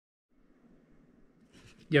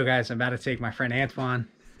Yo guys, I'm about to take my friend Antoine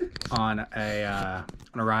on a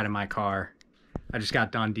ride in my car. I just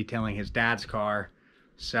got done detailing his dad's car,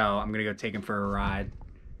 so I'm gonna go take him for a ride.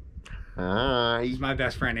 Hi. He's my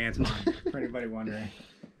best friend Antoine, for anybody wondering.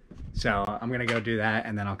 So I'm gonna go do that,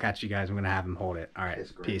 and then I'll catch you guys. I'm gonna have him hold it. All right,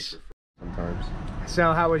 peace. Sometimes.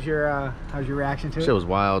 So how was your reaction to it? Shit was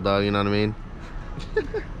wild, dog. You know what I mean?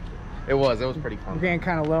 It was pretty fun. We're getting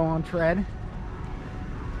kind of low on tread.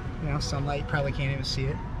 You know, sunlight, you probably can't even see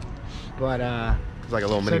it. But it's like a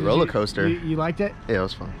little mini roller coaster. You liked it? Yeah, it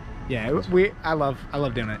was fun. Yeah, I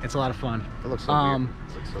love doing it. It's a lot of fun. It looks so weird.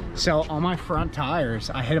 It looks so weird. So on my front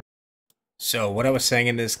tires, I hit a... So what I was saying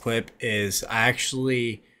in this clip is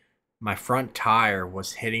my front tire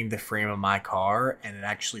was hitting the frame of my car, and it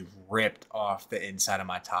actually ripped off the inside of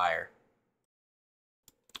my tire.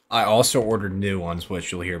 I also ordered new ones,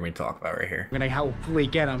 which you'll hear me talk about right here. I'm gonna hopefully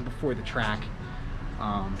get them before the track.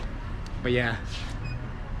 But yeah.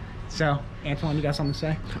 So, Antoine, you got something to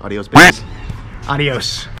say? Adios, bitch.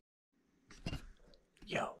 Adios.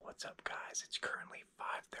 Yo, what's up, guys? It's currently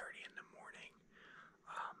 5:30 in the morning.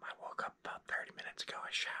 I woke up about 30 minutes ago.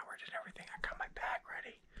 I showered and everything. I got my bag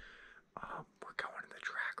ready. We're going to the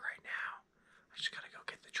track right now. I just gotta go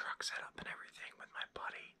get the truck set up and everything with my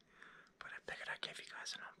buddy. But I figured I'd give you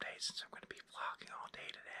guys an update since I'm gonna be vlogging all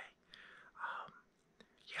day today.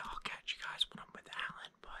 Yeah, I'll catch you guys when I'm with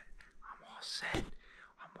Alan, but I'm all set.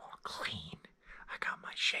 I'm all clean. I got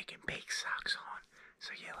my shake and bake socks on.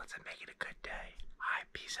 So yeah, let's make it a good day. Alright,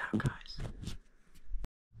 peace out, guys.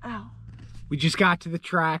 Ow. We just got to the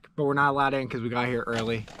track, but we're not allowed in because we got here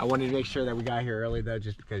early. I wanted to make sure that we got here early though,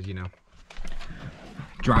 just because, you know,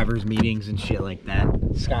 drivers meetings and shit like that.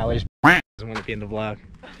 Skylar's doesn't want to be in the vlog.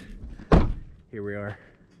 Here we are.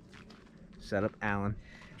 Set up Alan.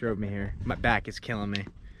 Drove me here. My back is killing me.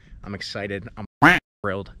 I'm excited. I'm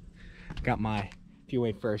thrilled. Got my If You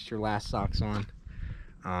Wait First, Your Last socks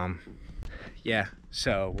on. Yeah,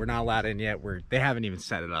 so we're not allowed in yet. They haven't even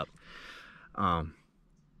set it up.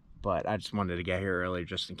 But I just wanted to get here early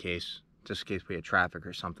just in case we had traffic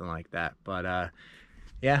or something like that. But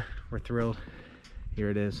yeah, we're thrilled.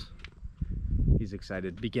 Here it is. He's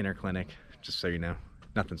excited. Beginner clinic, just so you know.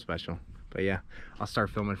 Nothing special. But yeah, I'll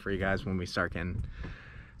start filming for you guys when we start getting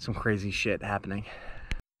some crazy shit happening.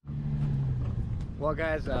 Well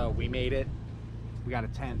guys, we made it. We got a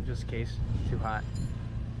tent just in case. Too hot.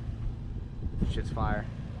 Shit's fire.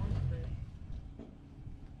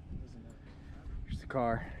 Here's the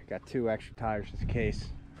car. Got 2 extra tires just in case.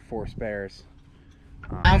 4 spares.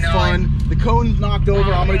 Have fun. The cone's knocked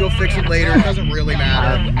over. I'm gonna go fix it later. It doesn't really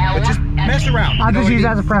matter. But just mess around. I'll just use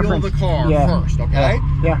that as a preference. Feel the car first, okay?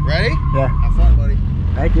 Yeah. Ready? Yeah. Have fun, buddy.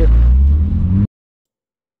 Thank you.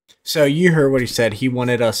 So you heard what he said. He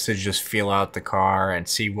wanted us to just feel out the car and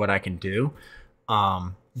see what I can do.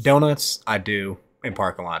 Donuts, I do in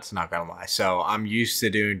parking lots, not gonna lie. So I'm used to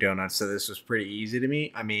doing donuts, so this was pretty easy to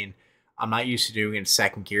me. I mean, I'm not used to doing it in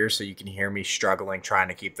second gear, so you can hear me struggling trying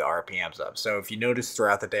to keep the RPMs up. So if you notice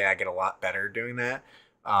throughout the day, I get a lot better doing that.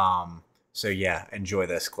 So yeah, enjoy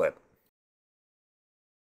this clip.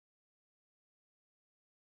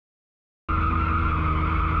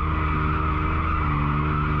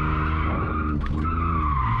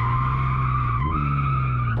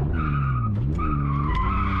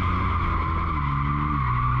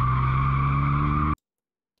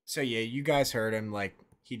 So yeah, you guys heard him. Like,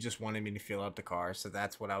 he just wanted me to feel out the car, so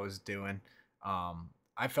that's what I was doing.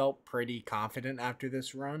 I felt pretty confident after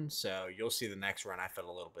this run, so you'll see the next run I felt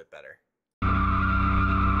a little bit better.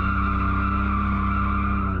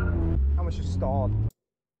 How much you stalled?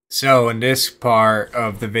 So in this part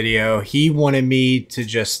of the video, he wanted me to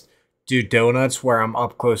just do donuts where I'm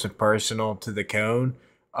up close and personal to the cone.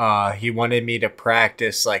 He wanted me to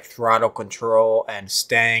practice like throttle control and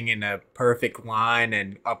staying in a perfect line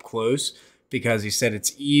and up close, because he said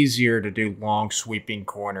it's easier to do long sweeping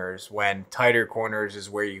corners when tighter corners is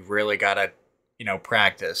where you really gotta, you know,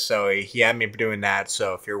 practice. So he had me doing that.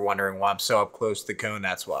 So if you're wondering why I'm so up close to the cone,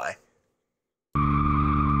 that's why.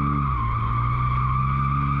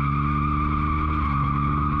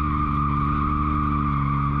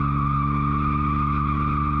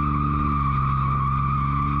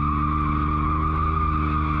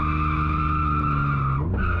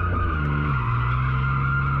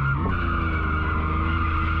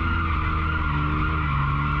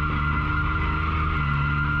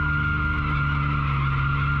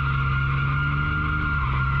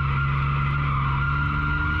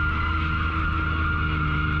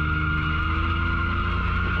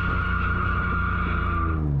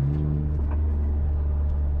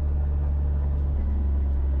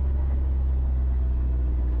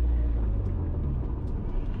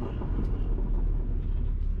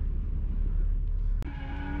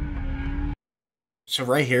 So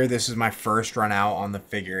right here, this is my first run out on the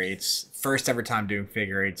figure eights. First ever time doing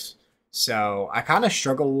figure eights. So I kind of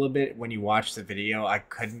struggled a little bit when you watch the video. I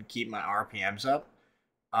couldn't keep my RPMs up.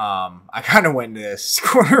 I kind of went into this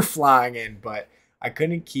corner flying in, but I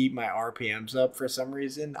couldn't keep my RPMs up for some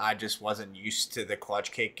reason. I just wasn't used to the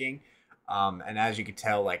clutch kicking. And as you can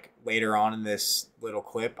tell, like later on in this little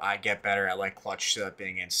clip, I get better at like clutch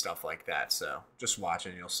slipping and stuff like that. So just watch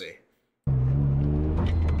and you'll see.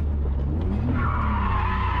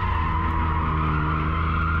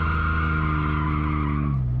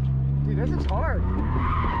 Dude, this is hard.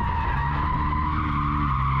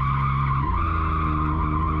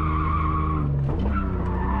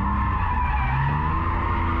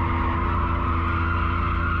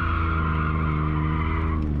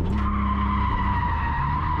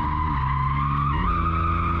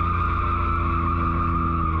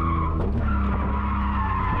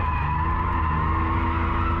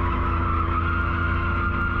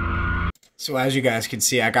 So as you guys can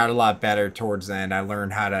see, I got a lot better towards the end. I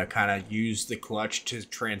learned how to kind of use the clutch to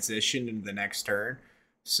transition into the next turn.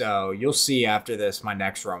 So you'll see after this, my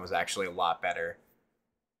next run was actually a lot better.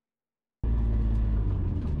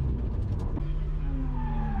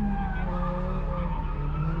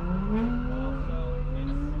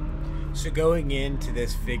 So going into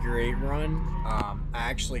this figure eight run, I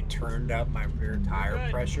actually turned up my rear tire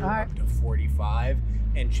pressure up to 45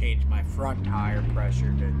 and changed my front tire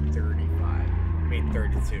pressure to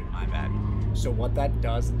 32, my bad. So what that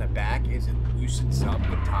does in the back is it loosens up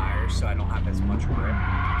the tires so I don't have as much grip.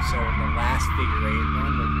 So in the last figure eight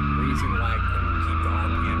run, the reason why I couldn't keep the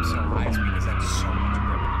RPM so high is because I had so much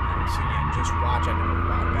grip in the back. So yeah, just watch, I did a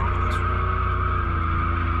lot better this run.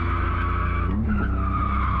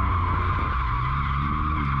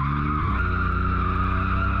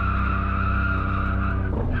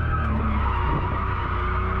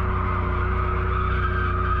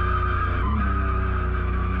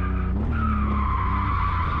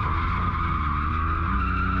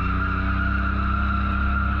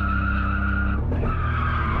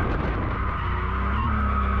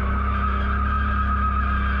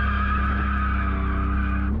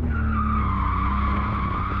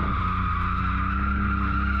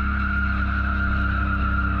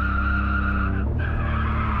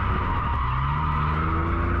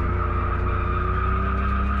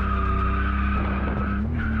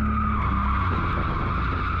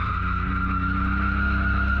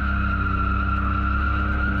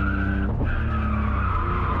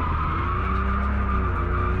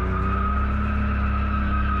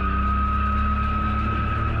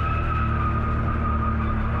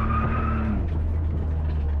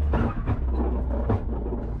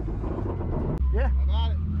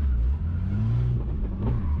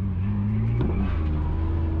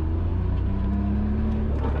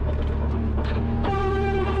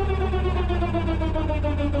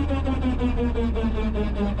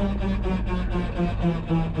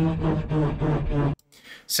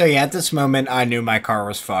 So yeah, at this moment, I knew my car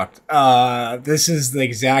was fucked. This is the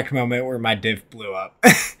exact moment where my diff blew up.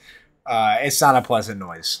 It's not a pleasant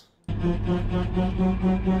noise.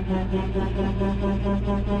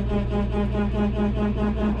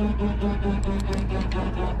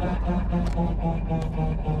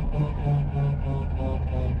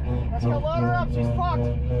 Let's go load her up, she's fucked.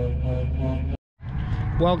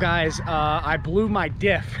 Well guys, I blew my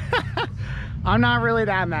diff. I'm not really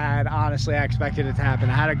that mad, honestly. I expected it to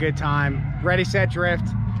happen. I had a good time. Ready, Set, Drift.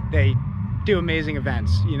 They do amazing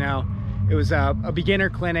events, you know. It was a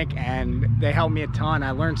beginner clinic and they helped me a ton.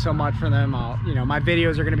 I learned so much from them. You know, my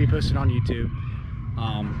videos are gonna be posted on YouTube.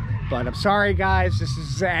 But I'm sorry guys, this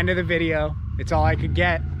is the end of the video. It's all I could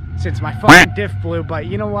get since my fucking diff blew, but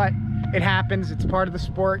you know what? It happens, it's part of the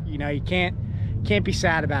sport. You know, you can't be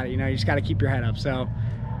sad about it, you know, you just gotta keep your head up. So,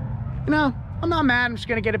 you know, I'm not mad. I'm just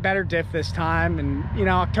gonna get a better diff this time, and you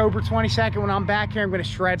know, October 22nd when I'm back here, I'm gonna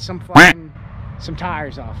shred some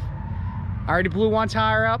tires off. I already blew one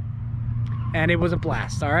tire up, and it was a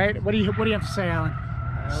blast. All right, what do you have to say, Alan?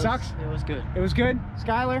 Sucks. It was good. It was good,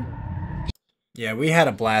 Skylar. Yeah, we had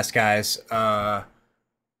a blast, guys.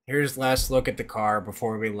 Here's last look at the car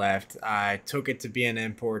before we left. I took it to B&N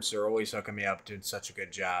Imports. They're always hooking me up, doing such a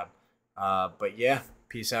good job. But yeah,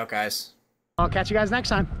 peace out, guys. I'll catch you guys next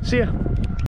time. See ya.